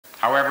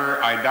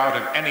However, I doubt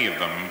if any of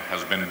them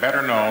has been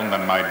better known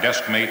than my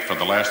desk mate for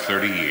the last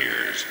 30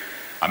 years.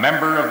 A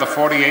member of the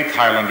 48th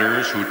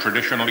Highlanders who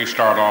traditionally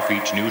start off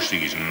each new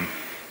season,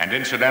 and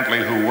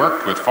incidentally who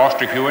worked with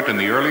Foster Hewitt in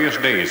the earliest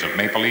days of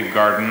Maple Leaf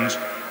Gardens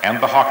and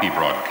the hockey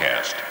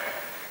broadcast.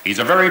 He's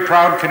a very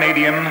proud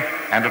Canadian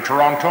and a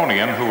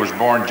Torontonian who was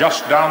born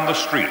just down the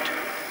street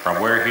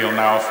from where he'll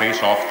now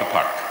face off the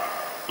puck.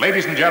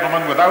 Ladies and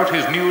gentlemen, without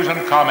his news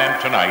and comment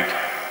tonight,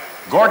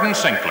 Gordon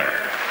Sinclair.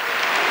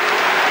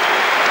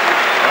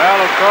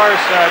 Well, of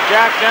course,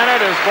 Jack Dennett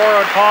has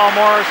borrowed Paul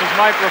Morris's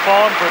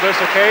microphone for this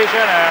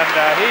occasion, and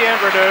he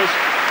introduced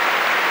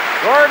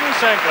Gordon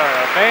Sinclair,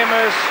 a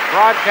famous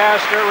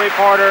broadcaster,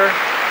 reporter.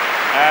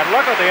 And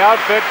look at the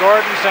outfit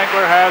Gordon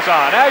Sinclair has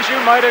on, as you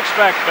might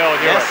expect, Bill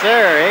Hewitt. Yes, sir.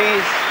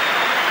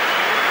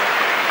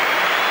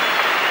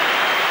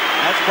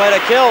 That's quite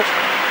a kilt.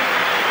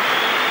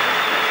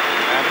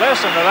 And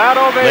listen to that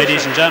ovation.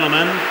 Ladies and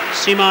gentlemen,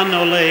 Simon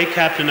Nollet,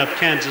 captain of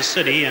Kansas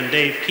City, and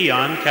Dave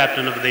Keon,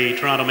 captain of the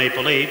Toronto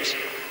Maple Leafs,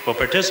 will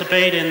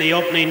participate in the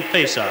opening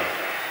faceoff.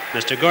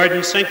 Mr.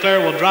 Gordon Sinclair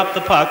will drop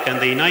the puck,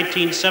 and the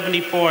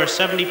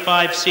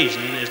 1974-75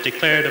 season is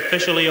declared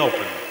officially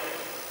open.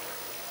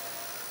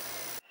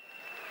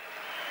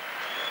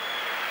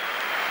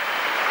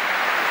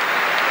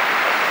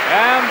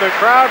 And the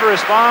crowd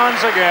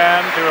responds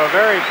again to a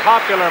very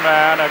popular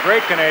man, a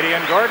great Canadian,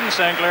 Gordon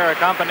Sinclair,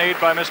 accompanied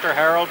by Mr.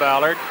 Harold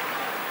Ballard,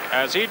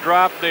 as he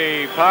dropped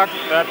the puck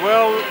that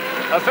will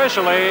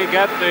officially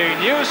get the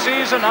new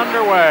season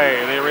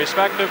underway. The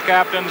respective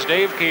captains,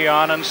 Dave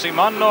Keon and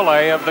Simon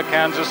Nollet of the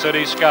Kansas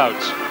City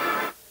Scouts.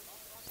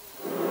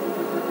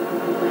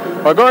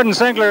 Well, Gordon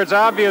Sinclair, it's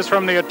obvious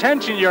from the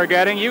attention you're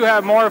getting, you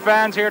have more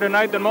fans here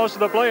tonight than most of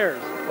the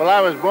players. Well,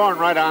 I was born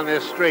right on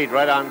this street,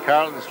 right on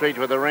Carleton Street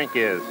where the rink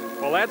is.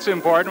 Well, that's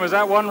important. Was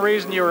that one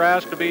reason you were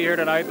asked to be here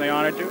tonight and they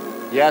honored you?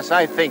 Yes,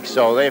 I think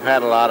so. They've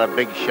had a lot of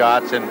big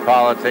shots in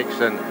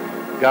politics and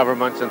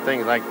governments and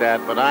things like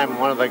that, but I'm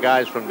one of the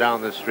guys from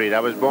down the street.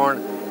 I was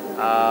born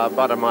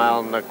about a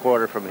mile and a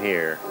quarter from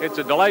here. It's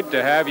a delight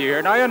to have you here.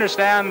 And I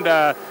understand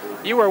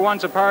you were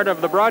once a part of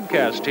the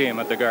broadcast team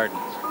at the Gardens.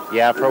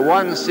 Yeah, for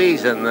one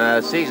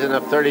season, season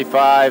of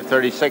 35,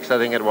 36, I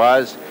think it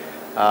was.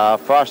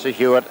 Foster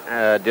Hewitt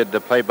did the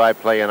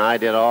play-by-play, and I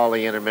did all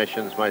the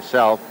intermissions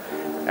myself.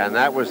 And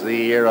that was the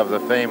year of the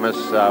famous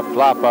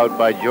flop out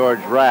by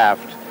George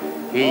Raft.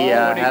 He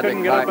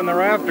couldn't get up in the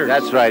rafters.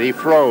 That's right, he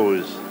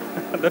froze.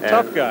 The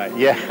tough guy.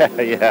 Yeah,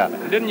 yeah.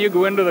 Didn't you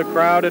go into the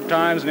crowd at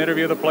times and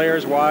interview the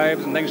players'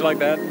 wives and things like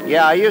that?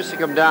 Yeah, I used to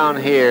come down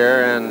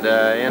here and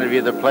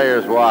interview the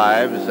players'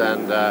 wives,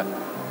 and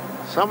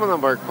some of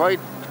them were quite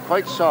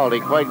salty,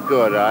 quite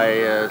good.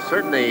 I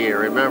certainly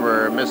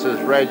remember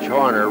Mrs. Red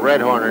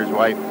Horner's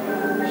wife.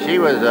 She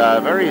was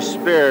a very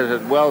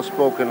spirited,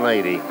 well-spoken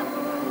lady.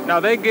 Now,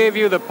 they gave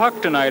you the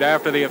puck tonight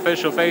after the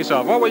official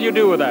face-off. What will you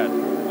do with that?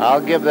 I'll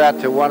give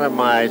that to one of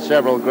my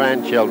several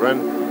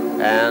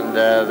grandchildren, and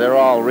they're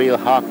all real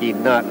hockey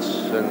nuts,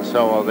 and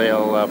so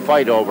they'll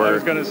fight over. I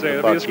was going to say,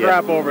 there'll be a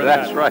scrap over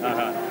that. That's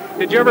right.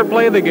 Did you ever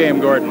play the game,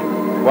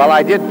 Gordon? Well,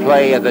 I did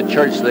play at the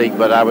church league,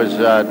 but I was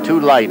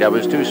too light. I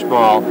was too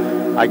small.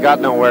 I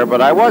got nowhere,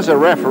 but I was a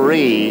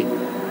referee,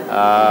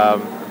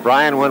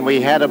 Brian, when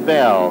we had a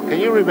bell. Can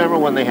you remember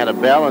when they had a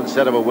bell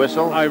instead of a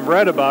whistle? I've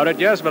read about it,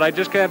 yes, but I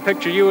just can't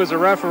picture you as a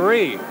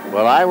referee.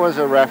 Well, I was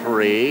a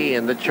referee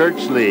in the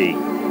church league.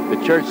 The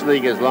church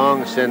league has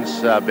long since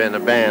been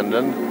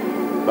abandoned,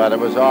 but it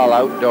was all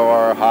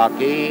outdoor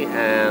hockey,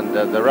 and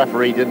the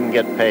referee didn't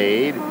get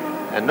paid,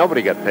 and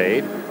nobody got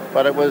paid,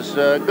 but it was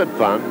good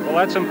fun. Well,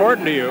 that's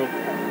important to you.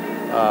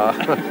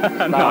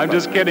 No, I'm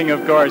just kidding,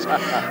 of course.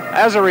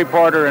 As a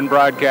reporter and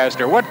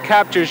broadcaster, what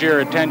captures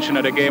your attention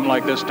at a game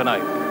like this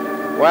tonight?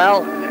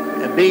 Well,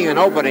 being an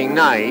opening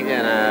night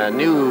and a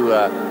new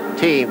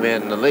team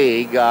in the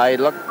league, I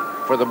look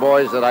for the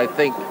boys that I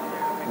think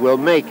will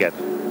make it.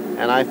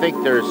 And I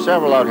think there's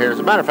several out here. As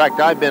a matter of fact,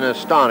 I've been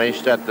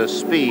astonished at the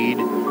speed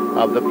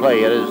of the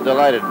play. It has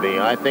delighted me.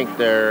 I think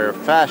they're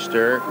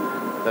faster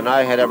than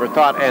I had ever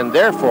thought, and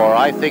therefore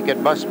I think it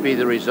must be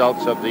the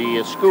results of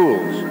the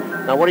schools.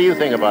 Now, what do you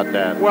think about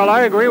that? Well,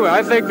 I agree with you.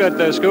 I think that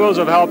the schools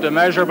have helped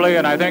immeasurably,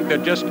 and I think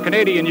that just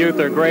Canadian youth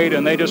are great,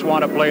 and they just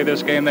want to play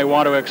this game. They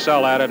want to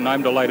excel at it, and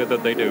I'm delighted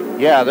that they do.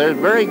 Yeah, they're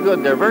very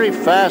good. They're very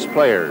fast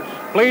players.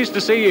 Pleased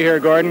to see you here,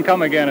 Gordon.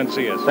 Come again and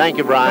see us. Thank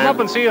you, Brian. Come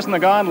up and see us in the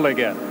gondola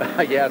again.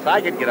 Yes, I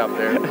can get up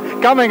there.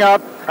 Coming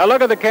up, a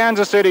look at the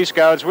Kansas City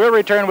Scouts. We'll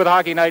return with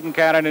Hockey Night in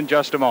Canada in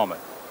just a moment.